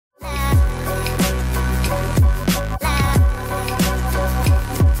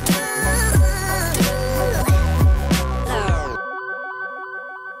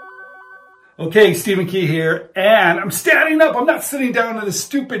Okay, Stephen Key here, and I'm standing up. I'm not sitting down in this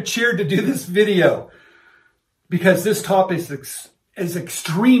stupid chair to do this video because this topic is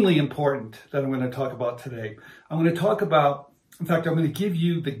extremely important that I'm going to talk about today. I'm going to talk about, in fact, I'm going to give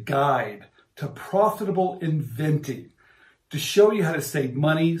you the guide to profitable inventing to show you how to save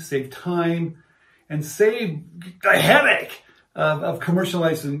money, save time, and save the headache of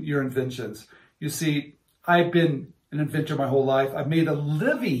commercializing your inventions. You see, I've been an inventor my whole life. I've made a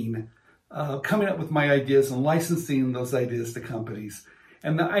living coming up with my ideas and licensing those ideas to companies.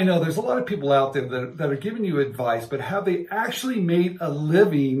 And I know there's a lot of people out there that are giving you advice, but have they actually made a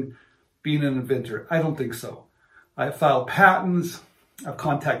living being an inventor? I don't think so. I've filed patents, I've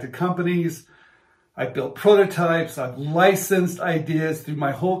contacted companies, I've built prototypes, I've licensed ideas through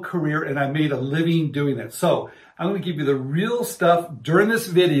my whole career, and I made a living doing it. So I'm going to give you the real stuff during this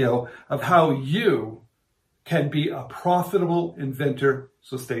video of how you can be a profitable inventor,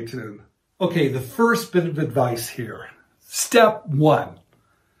 so stay tuned. Okay, the first bit of advice here. Step one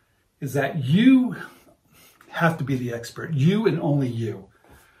is that you have to be the expert, you and only you.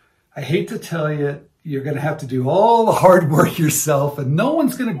 I hate to tell you, you're going to have to do all the hard work yourself, and no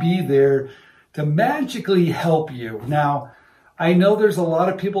one's going to be there to magically help you. Now, I know there's a lot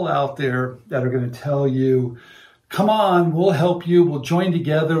of people out there that are going to tell you, come on, we'll help you, we'll join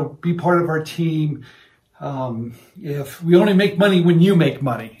together, be part of our team. If we only make money when you make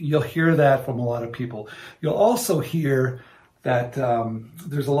money. You'll hear that from a lot of people. You'll also hear that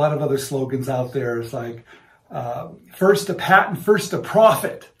there's a lot of other slogans out there. It's like, first a patent, first a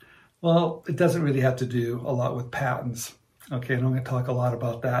profit. Well, it doesn't really have to do a lot with patents. Okay, and I'm going to talk a lot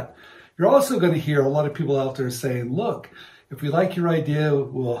about that. You're also going to hear a lot of people out there saying, look, if we like your idea,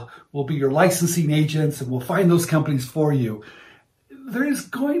 we'll be your licensing agents and we'll find those companies for you. There is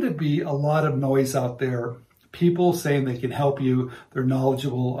going to be a lot of noise out there, people saying they can help you, they're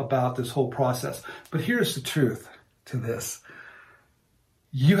knowledgeable about this whole process. But here's the truth to this.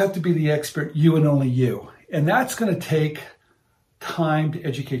 You have to be the expert, you and only you. And that's going to take time to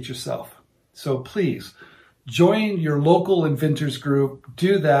educate yourself. So please, join your local inventors group,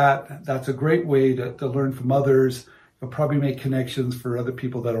 do that. That's a great way to learn from others. You'll probably make connections for other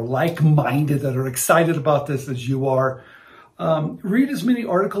people that are like-minded, that are excited about this as you are. Read as many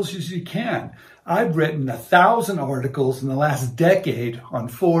articles as you can. I've written 1,000 articles in the last decade on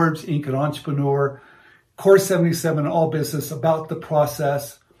Forbes, Inc. and Entrepreneur, Course 77, All Business about the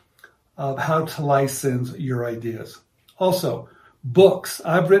process of how to license your ideas. Also, books.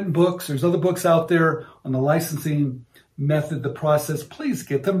 I've written books. There's other books out there on the licensing method, the process. Please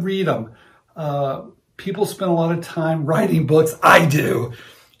get them, read them. People spend a lot of time writing books. I do.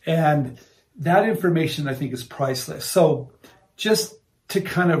 And that information, I think, is priceless. So just to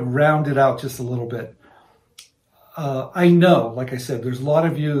kind of round it out just a little bit, I know, like I said, there's a lot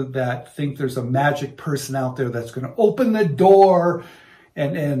of you that think there's a magic person out there that's going to open the door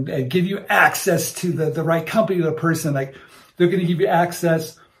and give you access to the right company, the person. Like, they're going to give you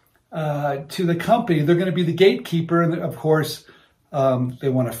access to the company. They're going to be the gatekeeper. And of course, they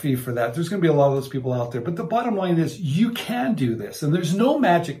want a fee for that. There's going to be a lot of those people out there. But the bottom line is you can do this. And there's no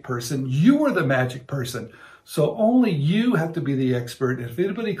magic person. You are the magic person. So only you have to be the expert. If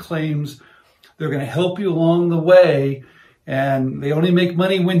anybody claims they're going to help you along the way and they only make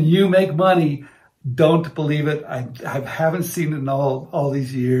money when you make money, don't believe it. I haven't seen it in all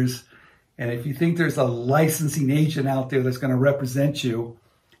these years. And if you think there's a licensing agent out there that's going to represent you,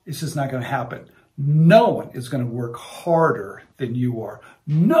 it's just not going to happen. No one is going to work harder than you are.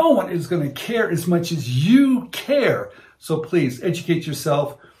 No one is going to care as much as you care. So please educate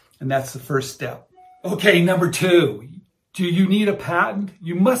yourself, and that's the first step. Okay, number two, do you need a patent?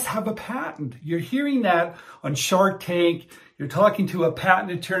 You must have a patent. You're hearing that on Shark Tank. You're talking to a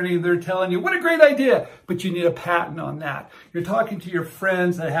patent attorney. They're telling you, what a great idea, but you need a patent on that. You're talking to your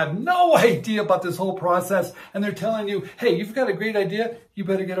friends that have no idea about this whole process, and they're telling you, hey, you've got a great idea. You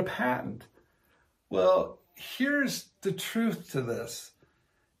better get a patent. Well, here's the truth to this.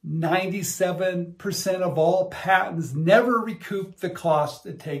 97% of all patents never recoup the cost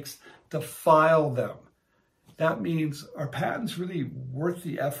it takes to file them. That means, are patents really worth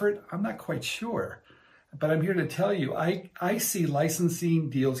the effort? I'm not quite sure. But I'm here to tell you, I see licensing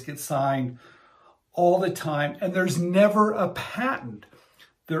deals get signed all the time, and there's never a patent.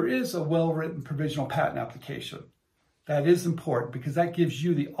 There is a well-written provisional patent application. That is important because that gives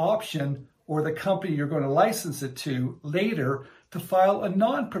you the option, or the company you're going to license it to later, to file a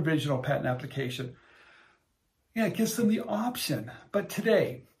non-provisional patent application. Yeah, it gives them the option. But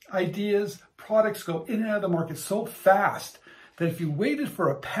today, ideas, products go in and out of the market so fast that if you waited for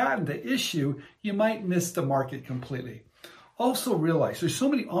a patent to issue, you might miss the market completely. Also realize there's so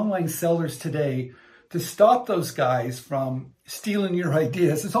many online sellers today. To stop those guys from stealing your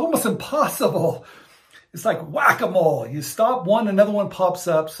ideas, it's almost impossible. It's like whack-a-mole. You stop one, another one pops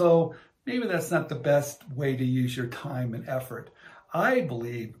up. So maybe that's not the best way to use your time and effort. I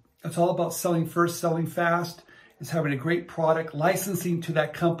believe it's all about selling first, selling fast. It's having a great product, licensing to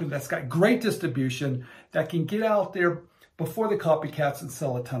that company that's got great distribution, that can get out there before the copycats and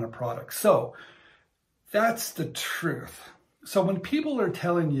sell a ton of products. So that's the truth. So when people are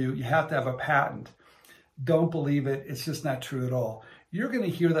telling you you have to have a patent, don't believe it. It's just not true at all. You're going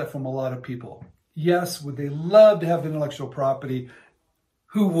to hear that from a lot of people. Yes, would they love to have intellectual property?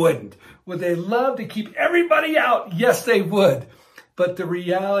 Who wouldn't? Would they love to keep everybody out? Yes, they would. But the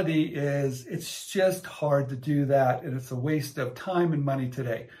reality is it's just hard to do that, and it's a waste of time and money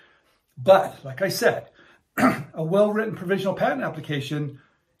today. But like I said, a well-written provisional patent application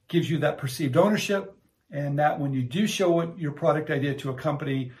gives you that perceived ownership, and that when you do show your product idea to a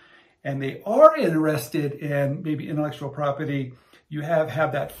company and they are interested in maybe intellectual property, you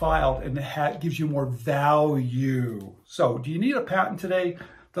have that filed, and it gives you more value. So do you need a patent today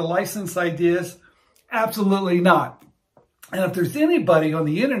to license ideas? Absolutely not. And if there's anybody on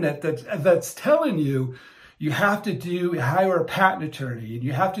the internet that's telling you you have to hire a patent attorney and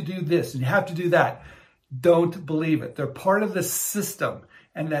you have to do this and you have to do that, don't believe it. They're part of the system.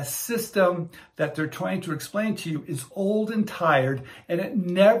 And that system that they're trying to explain to you is old and tired, and it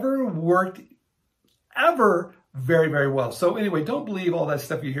never worked ever very, very well. So anyway, don't believe all that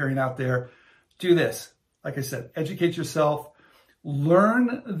stuff you're hearing out there. Do this. Like I said, educate yourself,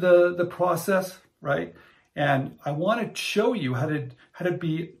 learn the process, right? And I want to show you how to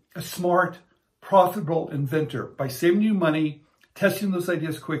be a smart, profitable inventor by saving you money, testing those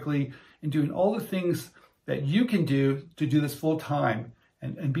ideas quickly, and doing all the things that you can do to do this full time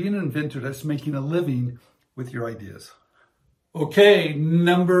and be an inventor that's making a living with your ideas. Okay,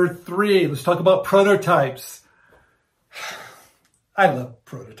 number 3, let's talk about prototypes. I love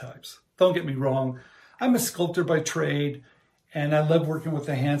prototypes. Don't get me wrong. I'm a sculptor by trade, and I love working with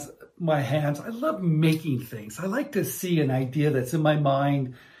my hands. I love making things. I like to see an idea that's in my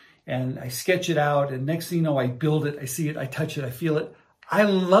mind, and I sketch it out, and next thing you know, I build it, I see it, I touch it, I feel it. I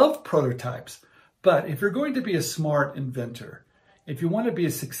love prototypes. But if you're going to be a smart inventor, if you want to be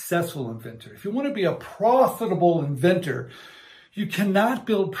a successful inventor, if you want to be a profitable inventor, you cannot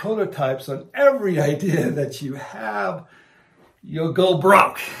build prototypes on every idea that you have. You'll go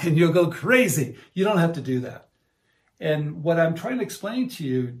broke and you'll go crazy. You don't have to do that. And what I'm trying to explain to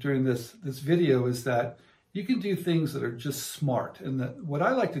you during this video is that you can do things that are just smart. And what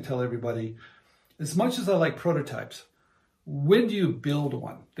I like to tell everybody, as much as I like prototypes, when do you build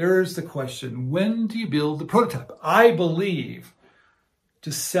one? There's the question. When do you build the prototype? I believe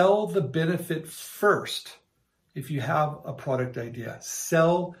to sell the benefit first. If you have a product idea,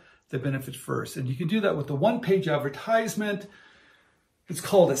 sell the benefit first. And you can do that with the one-page advertisement. It's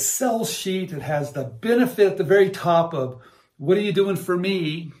called a sell sheet. It has the benefit at the very top of, what are you doing for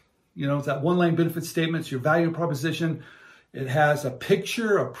me? You know, it's that one-line benefit statement, it's your value proposition. It has a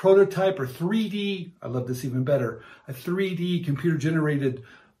picture, a prototype, or 3D, I love this even better, a 3D computer-generated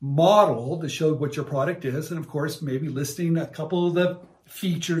model to show what your product is. And of course, maybe listing a couple of the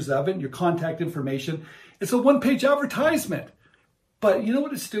features of it, your contact information. It's a one-page advertisement. But you know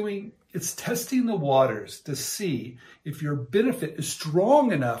what it's doing? It's testing the waters to see if your benefit is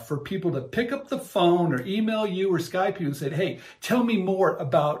strong enough for people to pick up the phone or email you or Skype you and say, hey, tell me more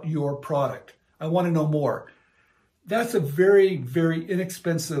about your product. I want to know more. That's a very, very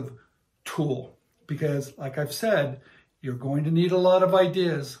inexpensive tool because, like I've said, you're going to need a lot of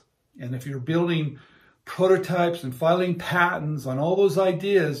ideas. And if you're building prototypes and filing patents on all those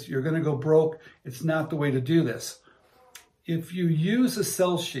ideas, you're going to go broke. It's not the way to do this. If you use a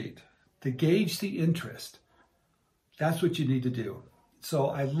sell sheet to gauge the interest, that's what you need to do. So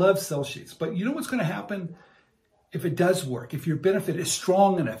I love sell sheets. But you know what's going to happen if it does work, if your benefit is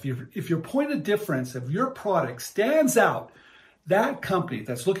strong enough, if your point of difference of your product stands out, that company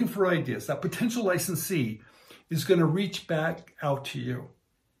that's looking for ideas, that potential licensee is going to reach back out to you.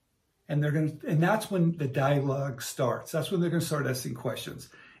 And that's when the dialogue starts. That's when they're going to start asking questions.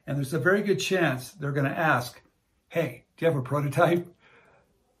 And there's a very good chance they're going to ask, hey, do you have a prototype?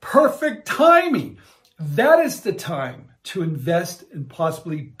 Perfect timing. That is the time to invest in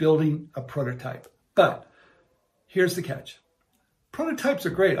possibly building a prototype. But here's the catch. Prototypes are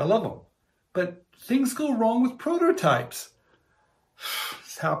great. I love them. But things go wrong with prototypes.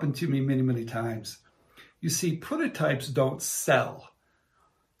 It's happened to me many, many times. You see, prototypes don't sell.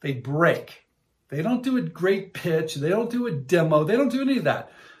 They break. They don't do a great pitch. They don't do a demo. They don't do any of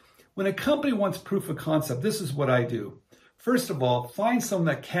that. When a company wants proof of concept, this is what I do. First of all, find someone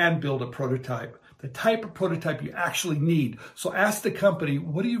that can build a prototype, the type of prototype you actually need. So ask the company,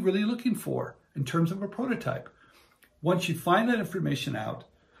 what are you really looking for in terms of a prototype? Once you find that information out,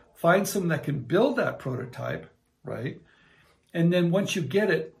 find someone that can build that prototype, right? And then once you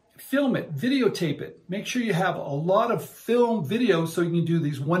get it, film it, videotape it. Make sure you have a lot of film video so you can do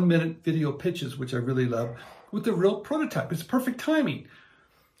these 1-minute video pitches, which I really love, with the real prototype. It's perfect timing.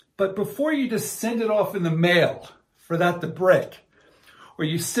 But before you just send it off in the mail for that to break, or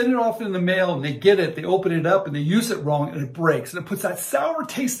you send it off in the mail and they get it, they open it up and they use it wrong and it breaks and it puts that sour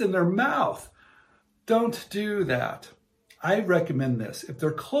taste in their mouth. Don't do that. I recommend this. If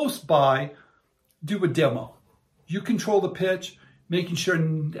they're close by, do a demo. You control the pitch, making sure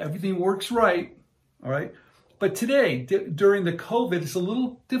everything works right, all right? But today, during the COVID, it's a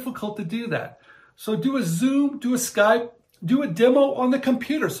little difficult to do that. So do a Zoom, do a Skype, do a demo on the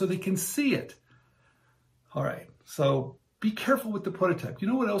computer so they can see it. All right, so be careful with the prototype. You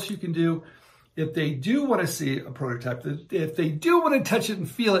know what else you can do? If they do want to see a prototype, if they do want to touch it and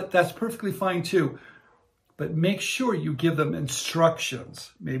feel it, that's perfectly fine too. But make sure you give them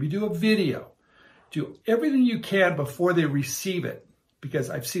instructions. Maybe do a video. Do everything you can before they receive it, because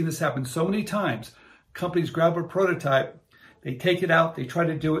I've seen this happen so many times. Companies grab a prototype, they take it out, they try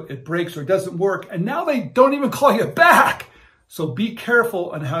to do it, it breaks or it doesn't work, and now they don't even call you back. So be careful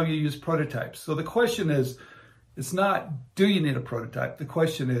on how you use prototypes. So the question is, it's not, do you need a prototype? The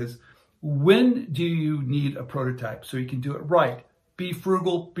question is, when do you need a prototype so you can do it right? Be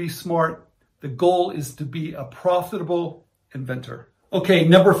frugal, be smart. The goal is to be a profitable inventor. Okay,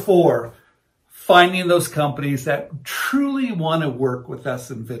 number 4, finding those companies that truly want to work with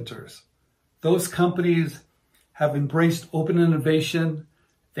us inventors. Those companies have embraced open innovation.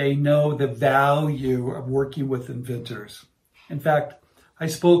 They know the value of working with inventors. In fact, I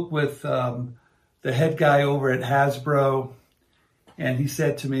spoke with the head guy over at Hasbro, and he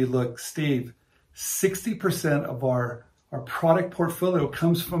said to me, look, Steve, 60% of our product portfolio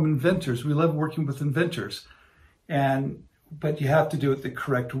comes from inventors. We love working with inventors. But you have to do it the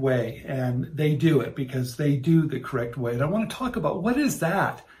correct way. And they do it because they do the correct way. And I want to talk about what is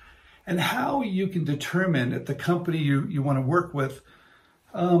that and how you can determine if the company you want to work with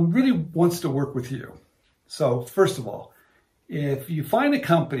really wants to work with you. So first of all, if you find a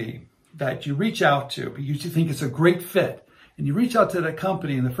company that you reach out to because you think it's a great fit, and you reach out to that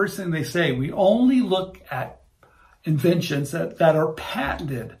company and the first thing they say, we only look at inventions that are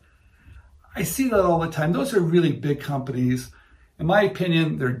patented. I see that all the time. Those are really big companies. In my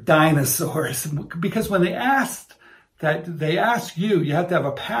opinion, they're dinosaurs, because when they ask you, you have to have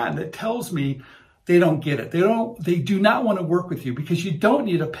a patent. That tells me they don't get it. They do not want to work with you because you don't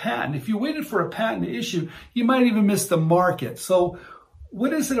need a patent. If you waited for a patent to issue, you might even miss the market. So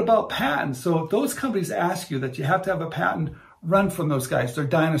what is it about patents? So if those companies ask you that you have to have a patent, run from those guys. They're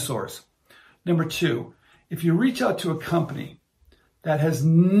dinosaurs. Number 2, if you reach out to a company that has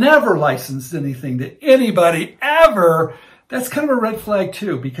never licensed anything to anybody ever, that's kind of a red flag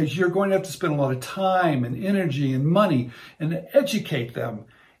too, because you're going to have to spend a lot of time and energy and money and educate them.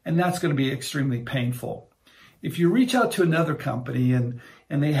 And that's going to be extremely painful. If you reach out to another company and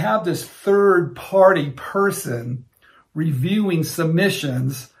they have this third party person reviewing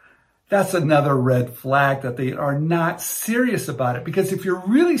submissions, that's another red flag that they are not serious about it. Because if you're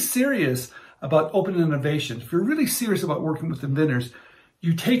really serious about open innovation, if you're really serious about working with inventors,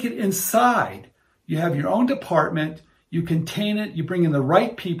 you take it inside. You have your own department, you contain it, you bring in the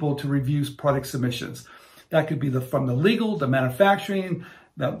right people to review product submissions. That could be from the legal, the manufacturing,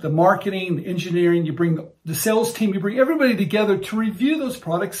 the marketing, the engineering. You bring the sales team, you bring everybody together to review those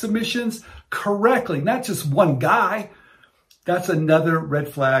product submissions correctly, not just one guy. That's another red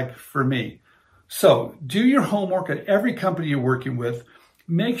flag for me. So do your homework at every company you're working with.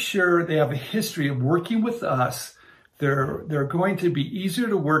 Make sure they have a history of working with us. They're going to be easier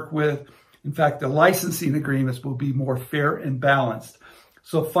to work with. In fact, the licensing agreements will be more fair and balanced.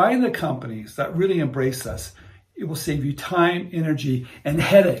 So find the companies that really embrace us. It will save you time, energy, and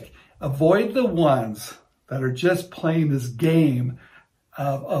headache. Avoid the ones that are just playing this game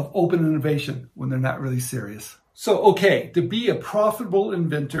of open innovation when they're not really serious. So, okay, to be a profitable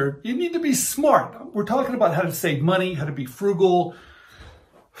inventor, you need to be smart. We're talking about how to save money, how to be frugal,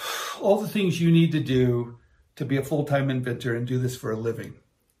 all the things you need to do to be a full-time inventor and do this for a living.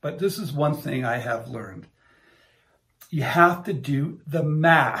 But this is one thing I have learned. You have to do the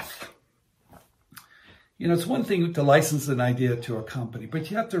math. You know, it's one thing to license an idea to a company, but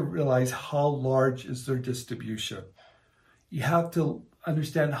you have to realize how large is their distribution. You have to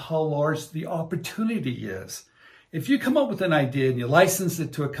understand how large the opportunity is. If you come up with an idea and you license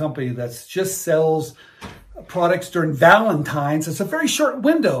it to a company that just sells products during Valentine's, it's a very short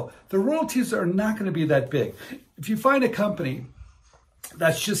window. The royalties are not going to be that big. If you find a company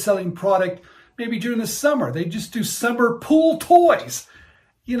that's just selling product maybe during the summer, they just do summer pool toys.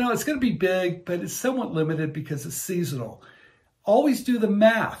 It's going to be big, but it's somewhat limited because it's seasonal. Always do the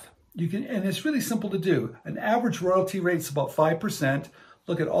math. And it's really simple to do. An average royalty rate is about 5%.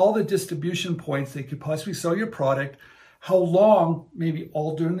 Look at all the distribution points they could possibly sell your product, how long, maybe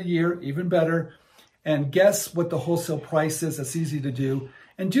all during the year, even better, and guess what the wholesale price is. That's easy to do.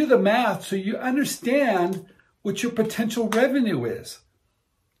 And do the math so you understand what your potential revenue is.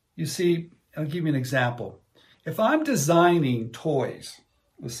 You see, I'll give you an example. If I'm designing toys,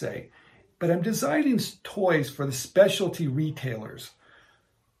 let's say, but I'm designing toys for the specialty retailers,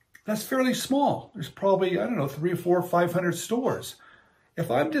 that's fairly small. There's probably, 300, 400, 500 stores. If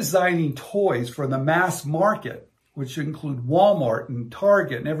I'm designing toys for the mass market, which include Walmart and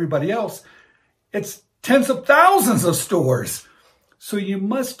Target and everybody else, it's tens of thousands of stores. So you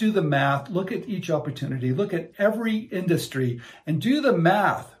must do the math, look at each opportunity, look at every industry, and do the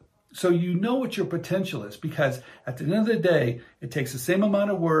math so you know what your potential is. Because at the end of the day, it takes the same amount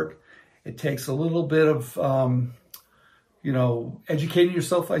of work. It takes a little bit of, educating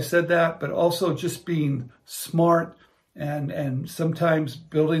yourself, I said that, but also just being smart and sometimes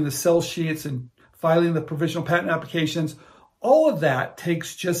building the sell sheets and filing the provisional patent applications. All of that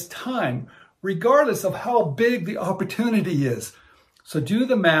takes just time, regardless of how big the opportunity is. So do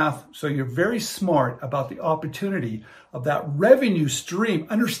the math so you're very smart about the opportunity of that revenue stream,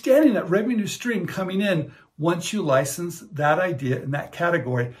 understanding that revenue stream coming in once you license that idea in that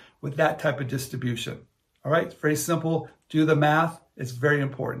category with that type of distribution. All right, it's very simple. Do the math. It's very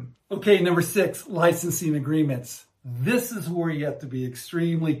important. Okay, number 6, licensing agreements. This is where you have to be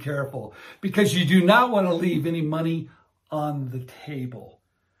extremely careful because you do not want to leave any money on the table.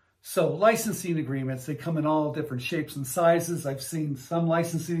 So licensing agreements, they come in all different shapes and sizes. I've seen some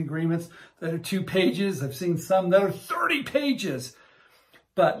licensing agreements that are 2 pages. I've seen some that are 30 pages.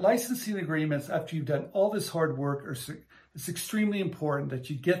 But licensing agreements, after you've done all this hard work, it's extremely important that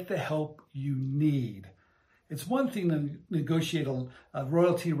you get the help you need. It's one thing to negotiate a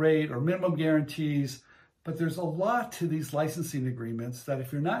royalty rate or minimum guarantees, but there's a lot to these licensing agreements that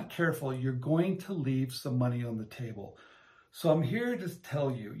if you're not careful, you're going to leave some money on the table. So I'm here to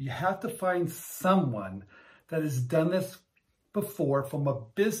tell you, you have to find someone that has done this before from a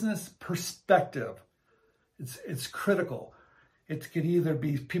business perspective. It's critical. It could either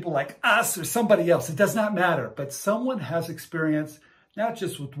be people like us or somebody else. It does not matter, but someone has experience, not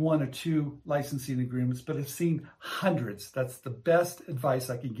just with 1 or 2 licensing agreements, but have seen hundreds. That's the best advice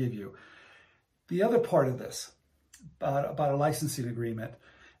I can give you. The other part of this, about a licensing agreement,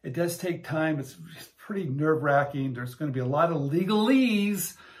 it does take time. It's pretty nerve-wracking. There's going to be a lot of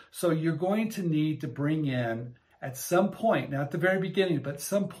legalese. So you're going to need to bring in, at some point, not at the very beginning, but at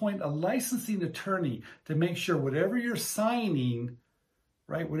some point, a licensing attorney to make sure whatever you're signing,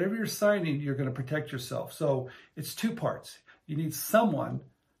 right, whatever you're signing, you're going to protect yourself. So it's 2 parts. You need someone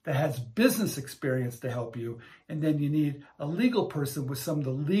that has business experience to help you, and then you need a legal person with some of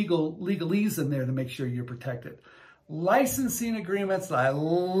the legalese in there to make sure you're protected. Licensing agreements, I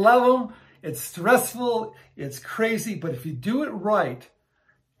love them. It's stressful, it's crazy, but if you do it right,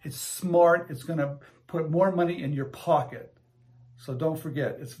 it's smart. It's going to put more money in your pocket. So don't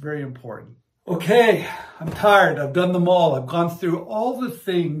forget, it's very important. Okay, I'm tired. I've done them all. I've gone through all the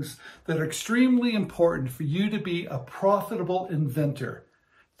things that are extremely important for you to be a profitable inventor.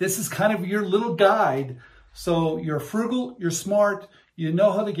 This is kind of your little guide. So you're frugal, you're smart, you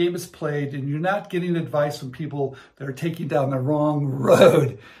know how the game is played, and you're not getting advice from people that are taking down the wrong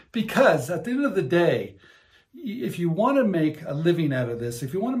road. Because at the end of the day, if you want to make a living out of this,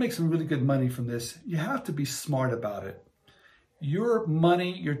 if you want to make some really good money from this, you have to be smart about it. Your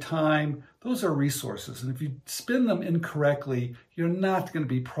money, your time, those are resources. And if you spend them incorrectly, you're not going to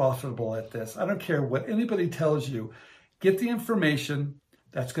be profitable at this. I don't care what anybody tells you. Get the information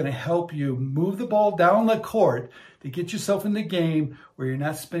that's going to help you move the ball down the court to get yourself in the game where you're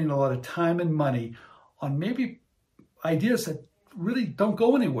not spending a lot of time and money on maybe ideas that really don't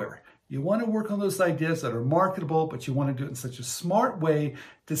go anywhere. You want to work on those ideas that are marketable, but you want to do it in such a smart way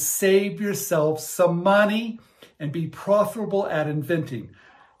to save yourself some money and be profitable at inventing.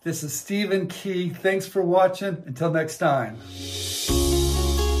 This is Stephen Key. Thanks for watching. Until next time.